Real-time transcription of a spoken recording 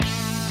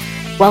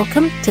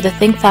Welcome to the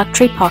Think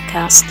Factory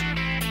podcast.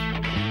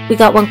 We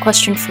got one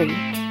question for you.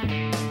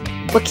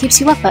 What keeps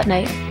you up at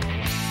night?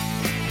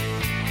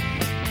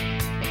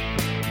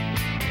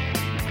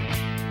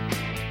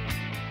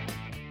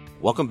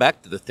 Welcome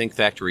back to the Think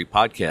Factory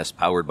podcast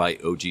powered by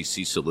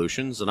OGC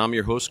Solutions, and I'm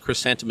your host,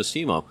 Chris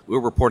Santomassimo.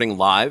 We're reporting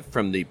live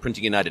from the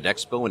Printing United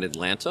Expo in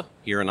Atlanta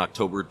here in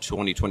October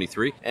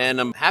 2023, and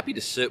I'm happy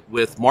to sit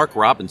with Mark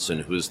Robinson,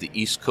 who is the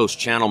East Coast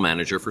Channel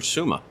Manager for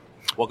Summa.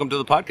 Welcome to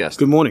the podcast.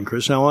 Good morning,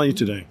 Chris. How are you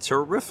today?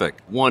 Terrific.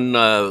 One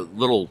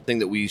little thing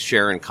that we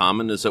share in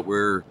common is that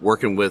we're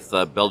working with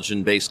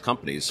Belgian-based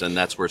companies, and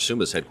that's where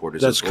Summa's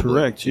headquarters is. That's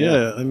correct,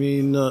 yeah. I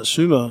mean,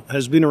 Summa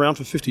has been around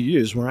for 50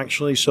 years. We're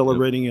actually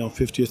celebrating our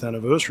 50th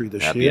anniversary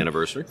this year. Happy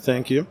anniversary.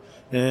 Thank you.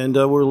 And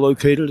we're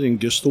located in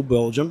Gistel,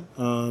 Belgium,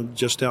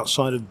 just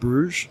outside of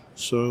Bruges.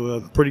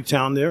 So pretty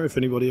town there if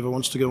anybody ever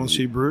wants to go and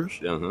see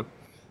Bruges. Uh-huh.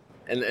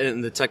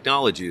 And the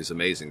technology is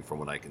amazing from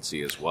what I can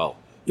see as well.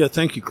 Yeah,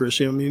 thank you,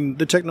 Chris. I mean,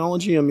 the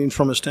technology,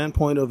 from a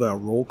standpoint of our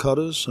roll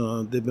cutters,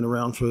 they've been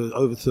around for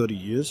over 30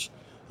 years.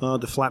 The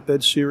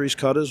flatbed series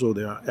cutters, or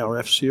our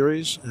F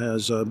series,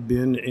 has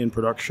been in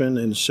production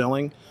and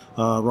selling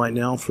right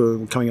now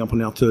for coming up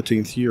on our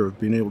 13th year of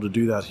being able to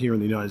do that here in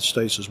the United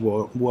States as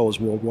well as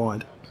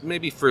worldwide.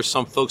 Maybe for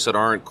some folks that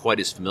aren't quite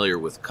as familiar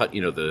with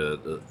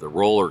the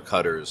roller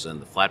cutters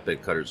and the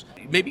flatbed cutters,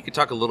 maybe you could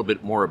talk a little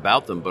bit more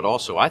about them, but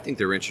also I think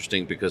they're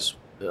interesting because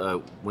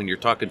when you're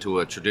talking to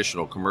a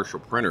traditional commercial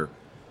printer,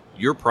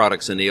 your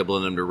products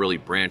enabling them to really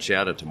branch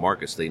out into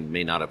markets they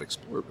may not have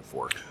explored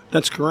before.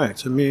 That's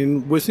correct.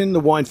 Within the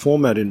wide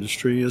format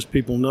industry, as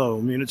people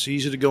know, it's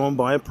easy to go and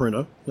buy a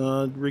printer,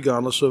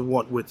 regardless of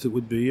what width it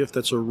would be, if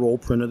that's a roll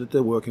printer that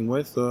they're working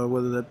with,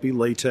 whether that be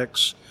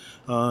latex,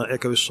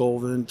 eco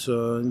solvent,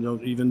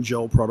 even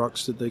gel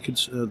products that they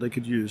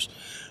could use.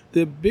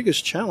 Their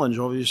biggest challenge,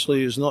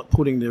 obviously, is not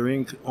putting their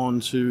ink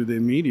onto their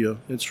media.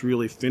 It's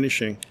really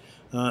finishing.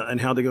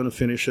 And how they're going to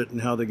finish it and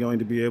how they're going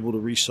to be able to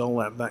resell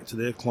that back to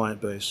their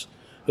client base.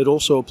 It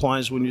also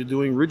applies when you're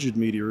doing rigid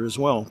media as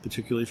well,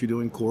 particularly if you're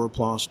doing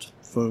coroplast,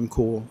 foam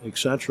core,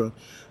 etc.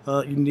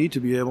 You need to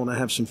be able to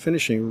have some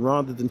finishing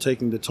rather than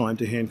taking the time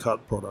to hand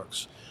cut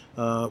products,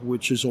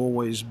 which has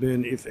always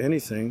been, if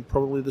anything,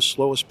 probably the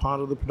slowest part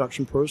of the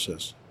production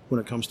process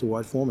when it comes to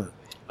wide format.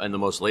 And the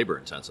most labor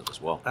intensive as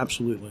well.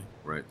 Absolutely.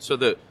 Right. So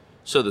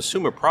the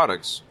Summa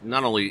products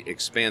not only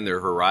expand their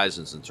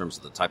horizons in terms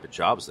of the type of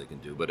jobs they can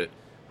do, but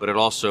it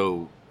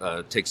also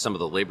takes some of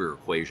the labor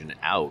equation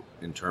out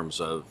in terms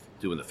of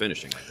doing the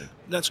finishing, I think.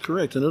 That's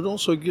correct, and it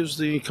also gives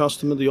the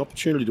customer the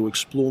opportunity to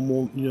explore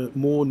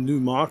more new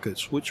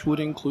markets, which would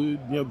include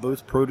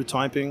both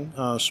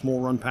prototyping, small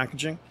run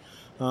packaging,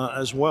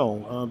 as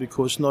well,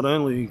 because not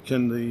only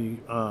can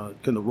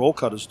the roll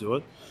cutters do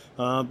it,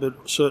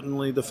 but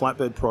certainly the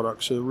flatbed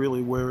products are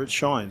really where it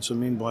shines.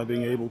 By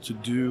being able to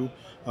do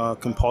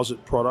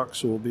composite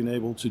products or being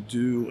able to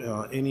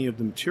do any of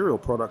the material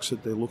products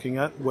that they're looking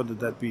at, whether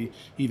that be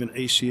even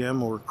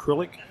ACM or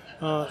acrylic,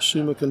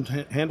 Summa can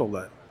handle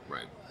that.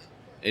 Right.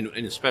 And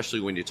especially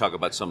when you talk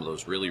about some of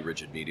those really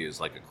rigid medias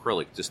like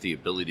acrylic, just the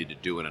ability to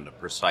do it in a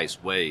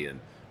precise way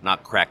and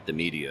not crack the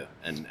media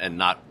and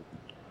not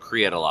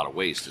create a lot of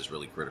waste is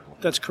really critical.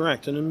 That's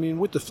correct. And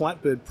with the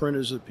flatbed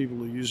printers that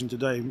people are using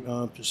today,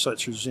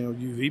 such as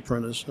UV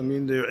printers,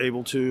 they're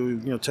able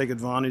to take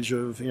advantage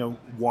of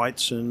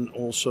whites and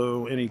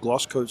also any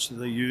gloss coats that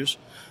they use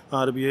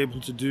to be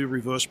able to do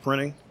reverse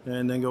printing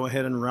and then go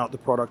ahead and route the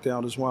product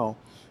out as well.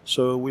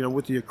 So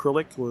with the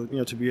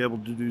acrylic, to be able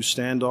to do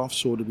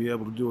standoffs or to be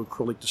able to do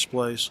acrylic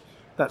displays,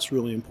 that's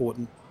really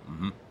important.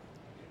 Mm-hmm.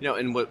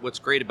 And what's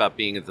great about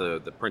being at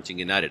the Printing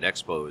United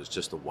Expo is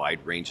just a wide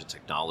range of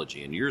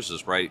technology, and yours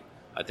is right,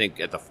 I think,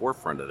 at the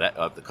forefront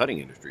of the cutting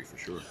industry for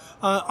sure.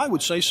 I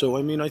would say so.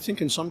 I think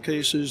in some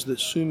cases that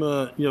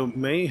Summa,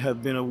 may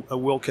have been a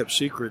well-kept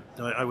secret.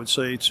 I would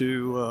say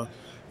to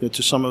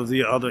some of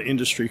the other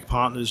industry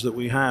partners that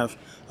we have,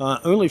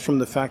 only from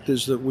the fact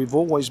is that we've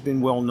always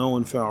been well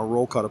known for our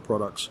roll cutter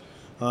products.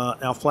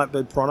 Our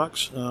flatbed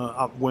products,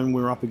 when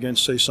we're up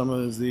against, say, some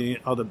of the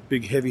other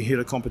big heavy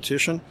hitter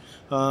competition,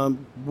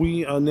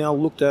 we are now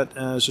looked at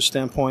as a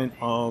standpoint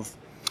of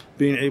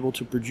being able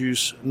to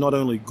produce not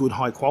only good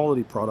high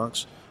quality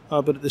products,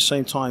 but at the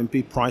same time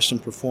be price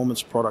and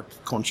performance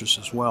product conscious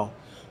as well.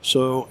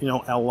 So,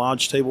 our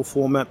large table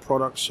format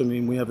products,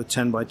 we have a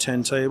 10 by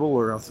 10 table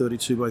or our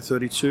 32 by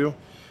 32.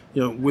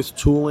 With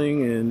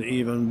tooling and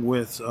even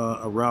with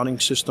a routing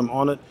system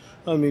on it,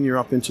 you're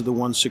up into the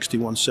 160,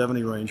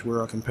 170 range, where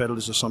our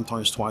competitors are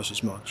sometimes twice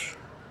as much.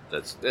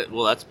 That's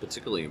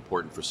particularly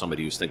important for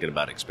somebody who's thinking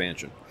about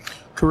expansion.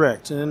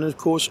 Correct. And, of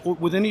course,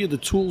 with any of the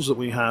tools that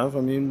we have,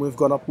 we've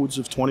got upwards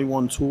of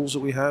 21 tools that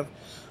we have,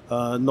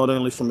 not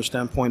only from a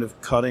standpoint of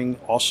cutting,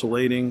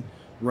 oscillating,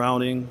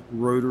 routing,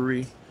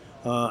 rotary,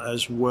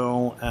 as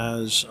well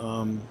as...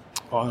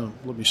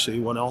 let me see,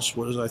 what else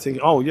was I think?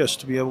 Oh, yes,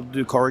 to be able to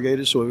do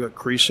corrugated. So we've got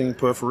creasing,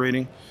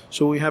 perforating.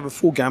 So we have a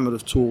full gamut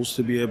of tools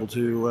to be able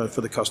to,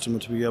 for the customer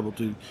to be able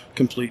to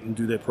complete and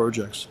do their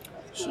projects.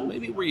 So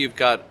maybe where you've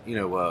got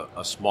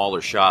a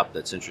smaller shop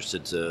that's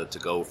interested to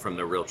go from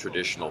the real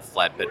traditional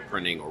flatbed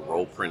printing or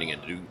roll printing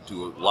and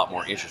do a lot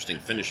more interesting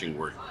finishing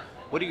work.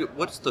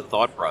 What's the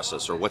thought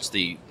process, or what's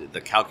the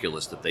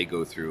calculus that they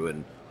go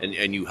through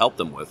and you help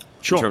them with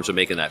Sure. in terms of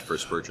making that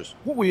first purchase?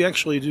 What we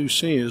actually do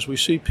see is we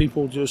see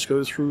people just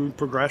go through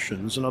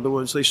progressions. In other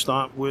words, they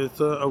start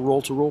with a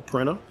roll-to-roll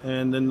printer,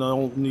 and then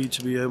they'll need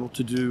to be able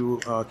to do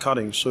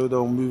cutting. So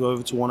they'll move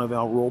over to one of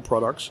our roll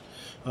products,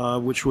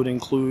 which would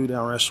include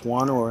our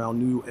S1 or our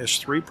new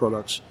S3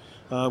 products.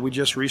 We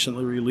just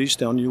recently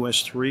released our new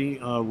S3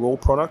 roll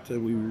product.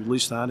 We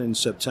released that in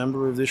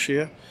September of this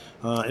year,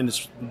 and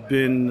it's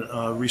been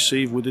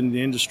received within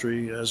the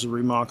industry as a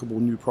remarkable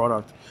new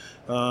product.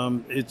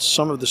 It's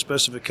some of the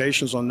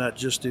specifications on that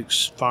just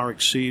far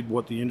exceed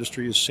what the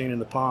industry has seen in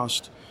the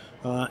past.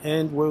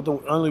 And we're the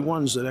only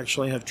ones that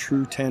actually have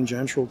true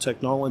tangential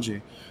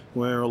technology,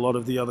 where a lot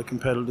of the other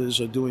competitors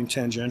are doing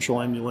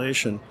tangential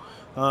emulation.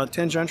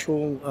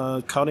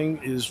 Tangential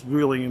cutting is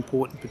really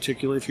important,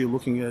 particularly if you're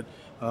looking at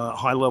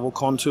high-level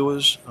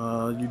contours.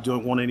 You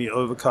don't want any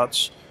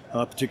overcuts,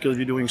 particularly if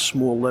you're doing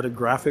small letter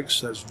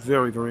graphics. That's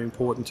very, very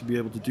important to be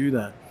able to do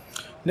that.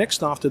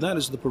 Next after that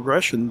is the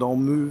progression.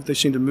 They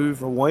seem to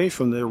move away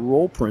from their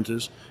roll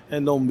printers,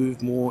 and they'll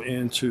move more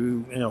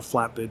into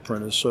flatbed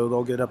printers. So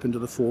they'll get up into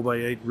the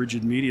 4x8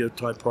 rigid media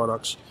type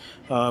products,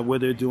 where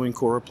they're doing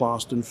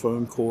coroplast and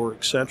foam core,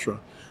 etc.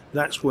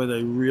 That's where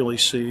they really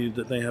see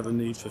that they have a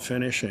need for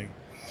finishing.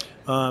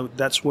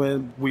 That's where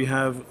we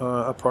have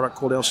a product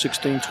called our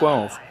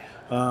 1612,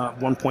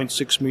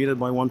 1.6 meter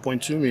by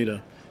 1.2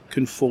 meter.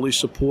 Can fully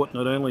support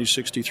not only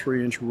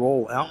 63-inch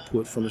roll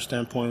output from a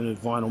standpoint of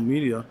vinyl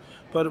media,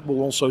 but it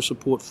will also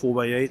support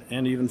 4x8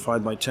 and even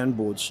 5x10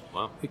 boards.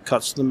 Wow. It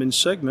cuts them in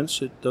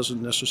segments. It doesn't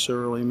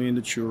necessarily mean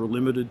that you're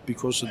limited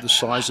because of the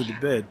size of the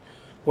bed.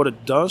 What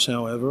it does,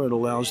 however, it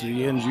allows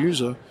the end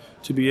user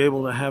to be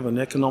able to have an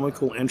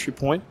economical entry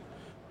point,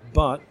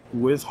 but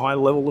with high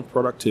level of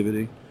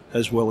productivity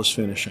as well as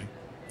finishing.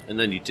 And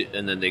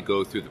then they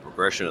go through the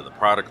progression of the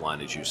product line,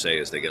 as you say,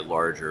 as they get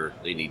larger,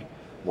 they need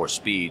more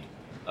speed.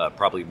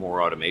 Probably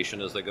more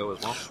automation as they go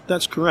as well?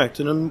 That's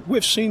correct. And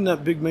we've seen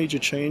that big major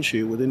change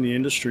here within the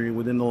industry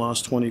within the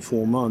last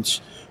 24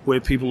 months, where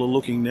people are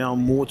looking now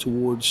more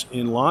towards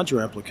in larger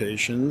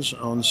applications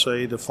on,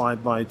 say, the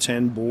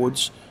 5x10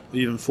 boards,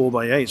 even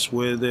 4x8s,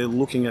 where they're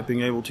looking at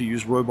being able to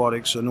use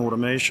robotics and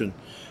automation.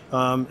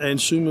 And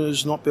Summa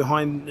is not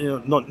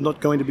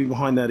going to be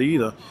behind that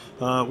either.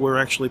 We're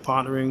actually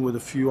partnering with a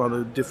few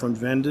other different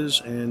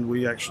vendors, and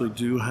we actually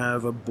do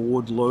have a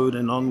board load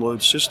and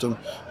unload system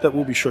that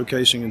we'll be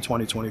showcasing in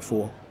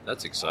 2024.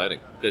 That's exciting,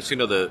 because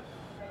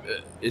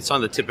it's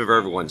on the tip of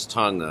everyone's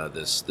tongue.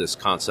 This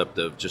concept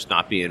of just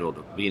not being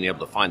able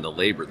to find the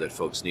labor that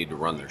folks need to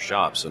run their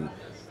shops, and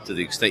to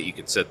the extent you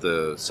could set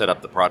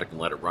up the product and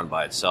let it run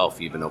by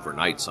itself, even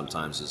overnight,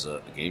 sometimes is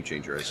a game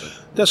changer, I say.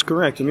 That's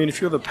correct. I mean,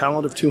 if you have a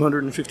pallet of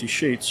 250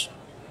 sheets,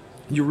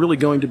 you're really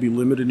going to be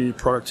limited in your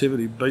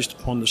productivity based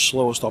upon the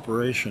slowest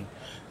operation.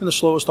 And the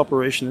slowest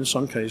operation in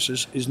some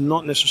cases is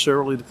not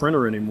necessarily the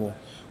printer anymore.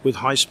 With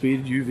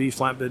high-speed UV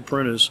flatbed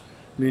printers,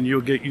 I mean, you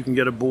can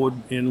get a board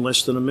in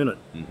less than a minute.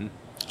 Mm-hmm.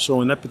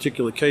 So in that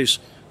particular case,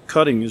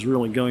 cutting is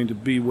really going to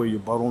be where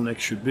your bottleneck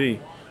should be.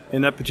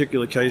 In that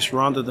particular case,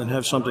 rather than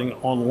have something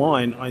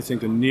online, I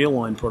think a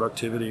nearline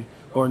productivity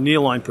or a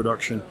nearline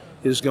production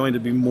is going to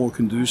be more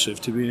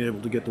conducive to being able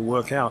to get the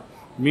work out.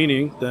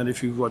 Meaning that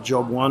if you've got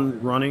job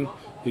 1 running,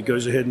 it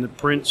goes ahead and it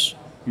prints.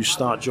 You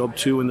start job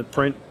 2 in the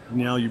print.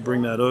 Now you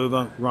bring that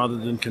over. Rather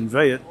than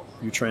convey it,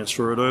 you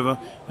transfer it over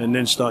and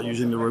then start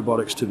using the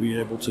robotics to be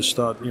able to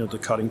start the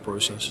cutting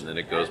process. And then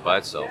it goes by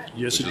itself.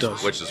 Yes, it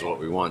does. Which is what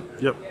we want.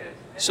 Yep.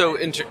 So,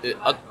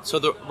 so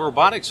the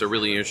robotics are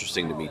really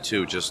interesting to me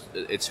too. Just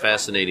it's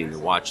fascinating to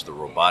watch the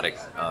robotic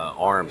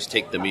arms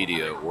take the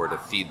media or to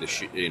feed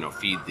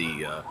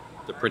the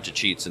printed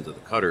sheets into the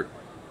cutter.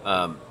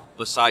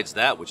 Besides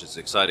that, which is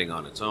exciting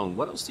on its own,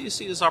 what else do you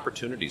see as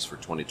opportunities for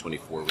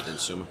 2024 within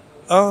Summa?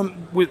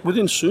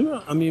 Within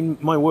Summa, I mean,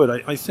 my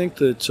word, I think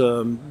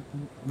that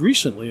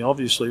recently,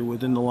 obviously,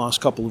 within the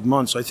last couple of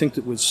months, I think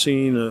that we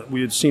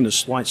had seen a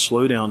slight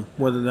slowdown,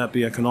 whether that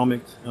be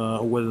economic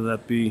or whether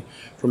that be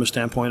from a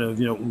standpoint of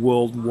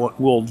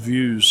world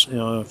views,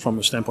 from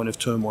a standpoint of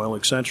turmoil,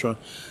 etc.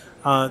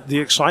 The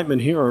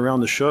excitement here around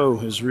the show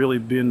has really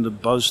been, the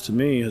buzz to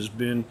me has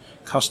been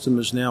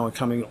customers now are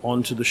coming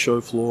onto the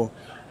show floor.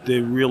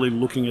 They're really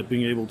looking at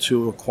being able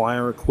to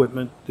acquire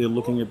equipment. They're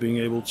looking at being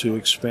able to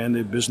expand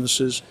their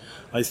businesses.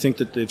 I think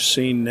that they've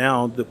seen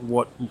now that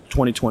what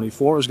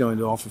 2024 is going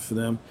to offer for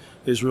them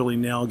is really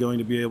now going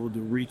to be able to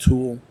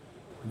retool,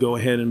 go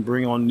ahead and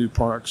bring on new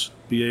products,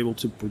 be able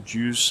to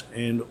produce,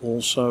 and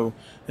also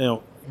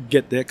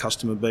get their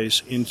customer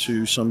base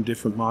into some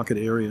different market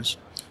areas.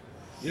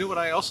 You know what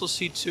I also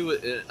see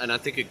too, and I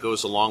think it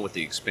goes along with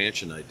the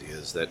expansion idea,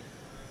 is that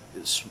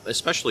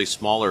especially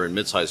smaller and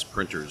mid-sized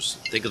printers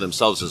think of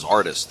themselves as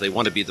artists. They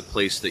want to be the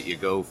place that you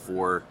go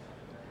for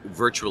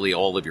virtually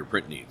all of your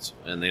print needs,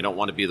 and they don't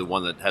want to be the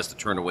one that has to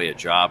turn away a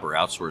job or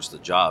outsource the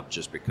job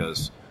just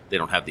because they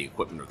don't have the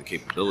equipment or the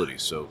capability.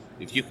 So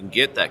if you can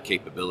get that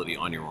capability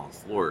on your own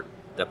floor,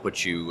 that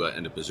puts you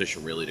in a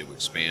position really to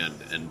expand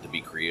and to be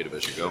creative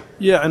as you go.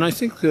 Yeah, and I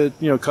think that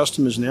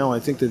customers now, I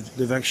think that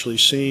they've actually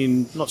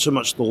seen not so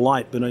much the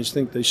light, but I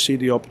think they see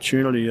the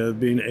opportunity of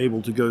being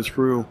able to go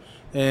through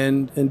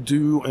and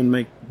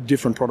make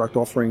different product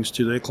offerings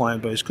to their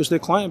client base, because their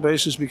client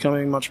base is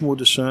becoming much more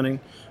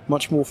discerning,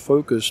 much more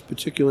focused,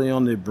 particularly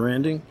on their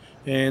branding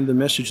and the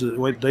message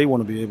that they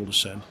want to be able to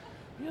send.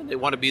 Yeah, they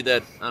want to be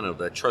that,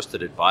 that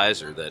trusted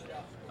advisor that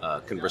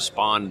can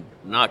respond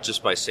not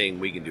just by saying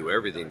we can do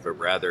everything, but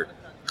rather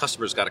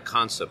customers got a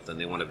concept and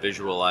they want to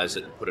visualize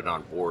it and put it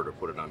on board or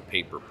put it on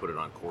paper, put it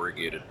on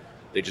corrugated.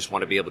 They just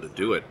want to be able to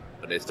do it.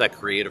 But it's that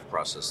creative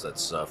process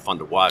that's fun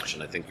to watch,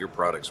 and I think your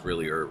products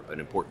really are an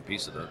important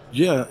piece of that.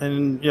 Yeah,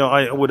 and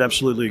I would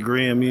absolutely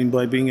agree. I mean,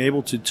 by being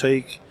able to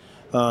take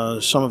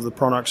some of the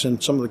products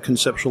and some of the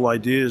conceptual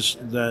ideas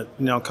that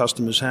now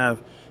customers have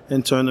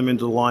and turn them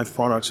into live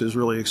products is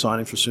really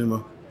exciting for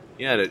Summa.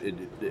 Yeah,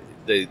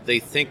 they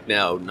think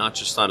now not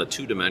just on a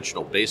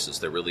two-dimensional basis,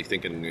 they're really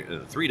thinking in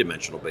a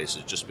three-dimensional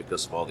basis just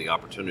because of all the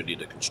opportunity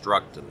to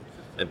construct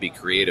and be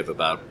creative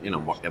about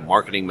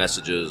marketing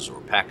messages or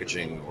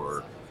packaging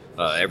or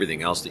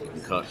everything else that you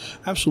can cut.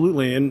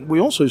 Absolutely, and we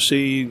also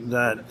see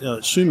that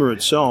Summa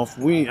itself,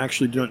 we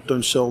actually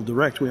don't sell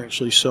direct, we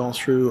actually sell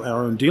through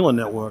our own dealer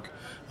network,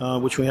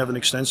 which we have an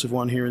extensive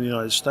one here in the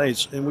United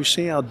States, and we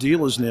see our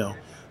dealers now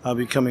are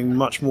becoming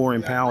much more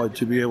empowered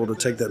to be able to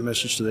take that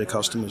message to their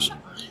customers.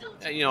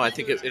 I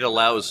think it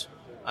allows,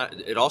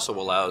 it also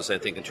allows, I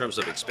think, in terms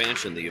of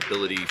expansion, the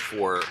ability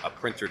for a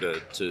printer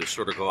to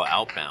sort of go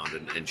outbound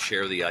and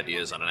share the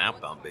ideas on an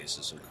outbound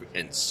basis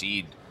and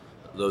seed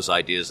those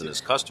ideas in his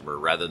customer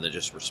rather than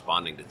just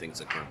responding to things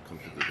that come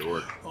through the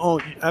door. Oh,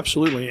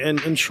 absolutely.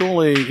 And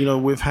surely,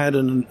 we've had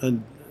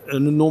an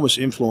enormous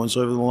influence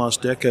over the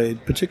last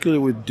decade,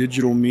 particularly with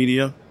digital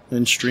media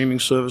and streaming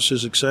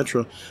services,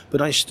 etc.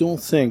 But I still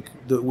think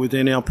that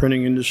within our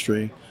printing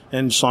industry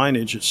and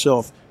signage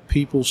itself,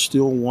 people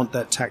still want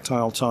that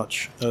tactile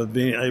touch of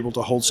being able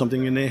to hold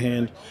something in their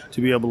hand,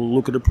 to be able to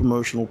look at a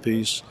promotional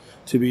piece,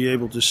 to be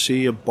able to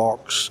see a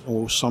box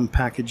or some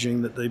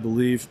packaging that they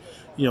believe,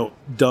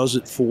 does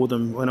it for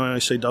them. When I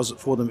say does it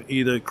for them,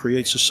 either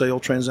creates a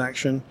sale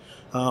transaction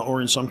or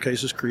in some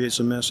cases creates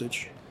a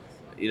message.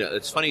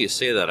 It's funny you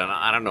say that, and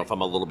I don't know if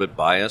I'm a little bit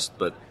biased,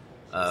 but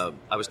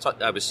I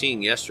was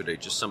seeing yesterday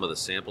just some of the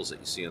samples that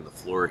you see on the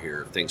floor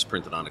here, things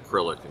printed on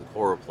acrylic and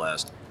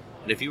chloroplast.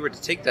 And if you were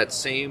to take that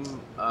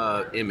same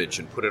image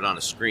and put it on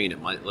a screen,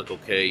 it might look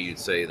okay. You'd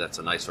say that's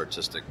a nice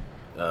artistic,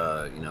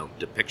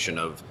 depiction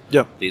of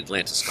the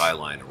Atlanta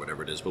skyline or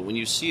whatever it is. But when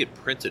you see it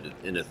printed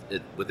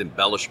with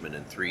embellishment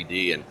in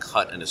 3D and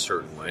cut in a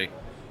certain way,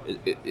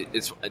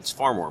 it's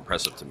far more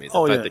impressive to me.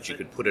 The fact that you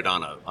could put it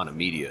on a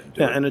media and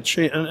do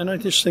it. And I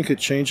just think it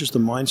changes the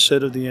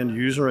mindset of the end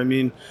user. I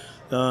mean,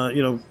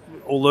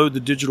 although the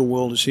digital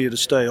world is here to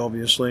stay,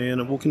 obviously, and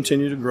it will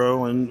continue to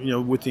grow,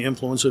 and with the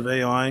influence of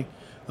AI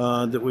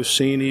that we've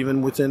seen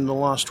even within the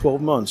last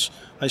 12 months,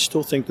 I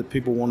still think that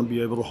people want to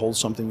be able to hold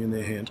something in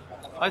their hand.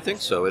 I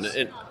think so,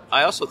 and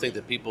I also think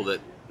that people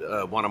that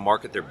want to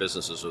market their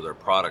businesses or their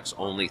products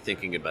only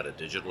thinking about a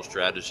digital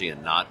strategy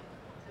and not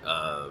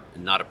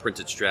a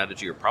printed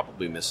strategy are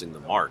probably missing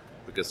the mark,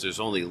 because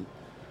you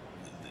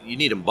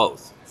need them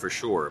both for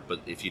sure.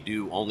 But if you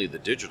do only the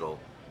digital,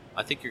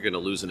 I think you're going to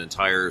lose an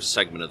entire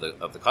segment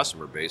of the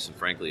customer base, and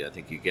frankly, I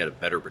think you get a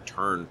better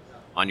return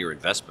on your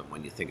investment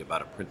when you think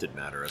about a printed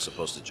matter as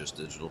opposed to just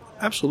digital.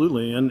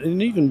 Absolutely,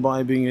 and even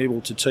by being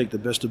able to take the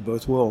best of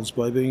both worlds,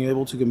 by being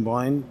able to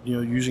combine,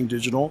 using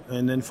digital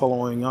and then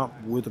following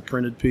up with a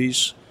printed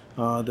piece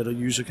that a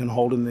user can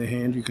hold in their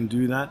hand, you can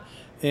do that.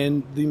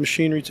 And the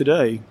machinery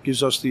today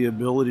gives us the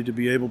ability to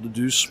be able to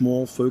do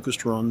small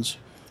focused runs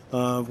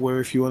where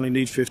if you only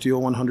need 50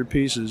 or 100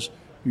 pieces,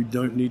 you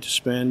don't need to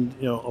spend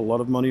a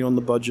lot of money on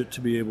the budget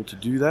to be able to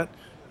do that.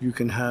 You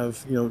can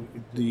have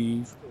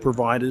the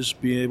providers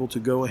be able to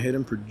go ahead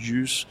and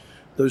produce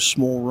those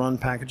small run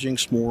packaging,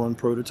 small run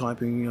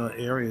prototyping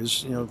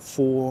areas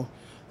for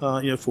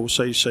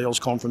say sales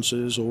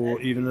conferences or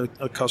even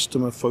a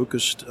customer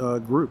focused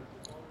group.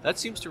 That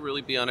seems to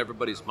really be on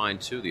everybody's mind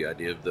too, the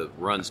idea of the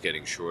runs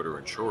getting shorter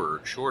and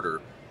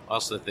shorter. I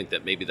also think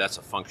that maybe that's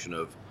a function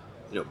of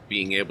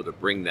being able to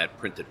bring that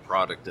printed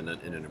product in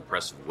an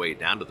impressive way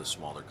down to the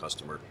smaller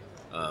customer.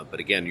 But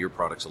again, your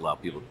products allow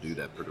people to do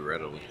that pretty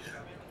readily.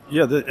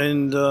 Yeah,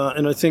 and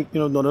I think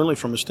not only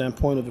from a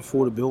standpoint of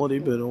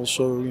affordability, but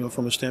also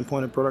from a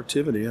standpoint of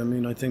productivity. I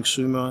mean, I think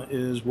Summa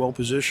is well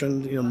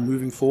positioned,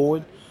 moving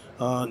forward,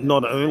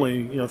 not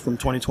only from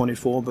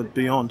 2024 but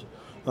beyond.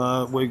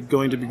 We're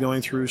going to be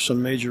going through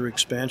some major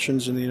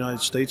expansions in the United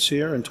States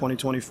here in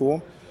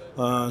 2024.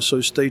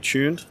 So stay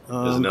tuned.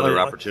 There's another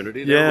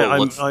opportunity there.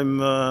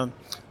 Yeah,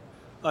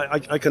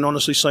 I can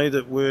honestly say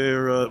that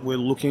we're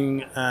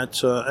looking at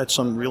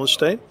some real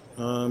estate.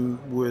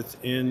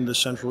 within the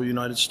central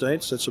United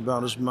States. That's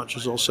about as much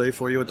as I'll say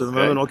for you at the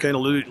moment. Okay,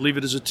 I'll leave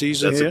it as a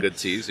teaser That's here. a good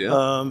tease,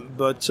 yeah.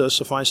 But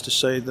suffice to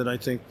say that I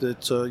think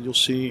that you'll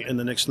see in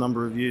the next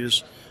number of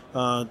years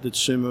that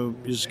Summa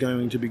is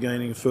going to be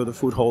gaining a further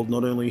foothold,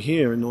 not only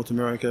here in North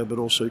America, but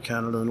also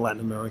Canada and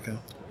Latin America.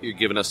 You're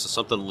giving us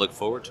something to look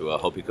forward to. I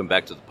hope you come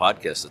back to the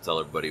podcast to tell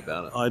everybody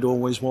about it. I'd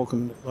always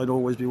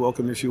be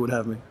welcome if you would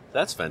have me.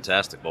 That's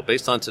fantastic. Well,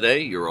 based on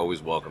today, you're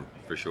always welcome,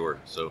 for sure.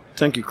 So,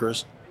 thank you,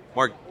 Chris.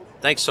 Mark,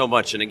 thanks so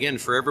much. And again,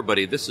 for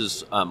everybody, this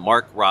is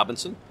Mark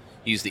Robinson.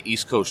 He's the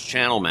East Coast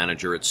Channel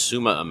Manager at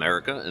Summa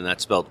America, and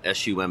that's spelled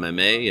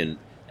SUMMA, and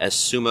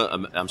it's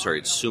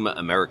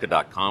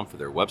SummaAmerica.com for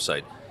their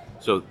website.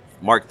 So,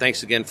 Mark,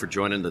 thanks again for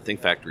joining the Think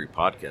Factory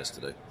podcast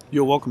today.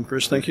 You're welcome,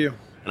 Chris. Thank you.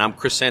 And I'm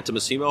Chris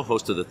Santamassimo,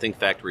 host of the Think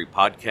Factory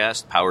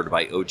podcast, powered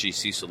by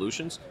OGC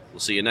Solutions. We'll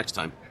see you next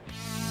time.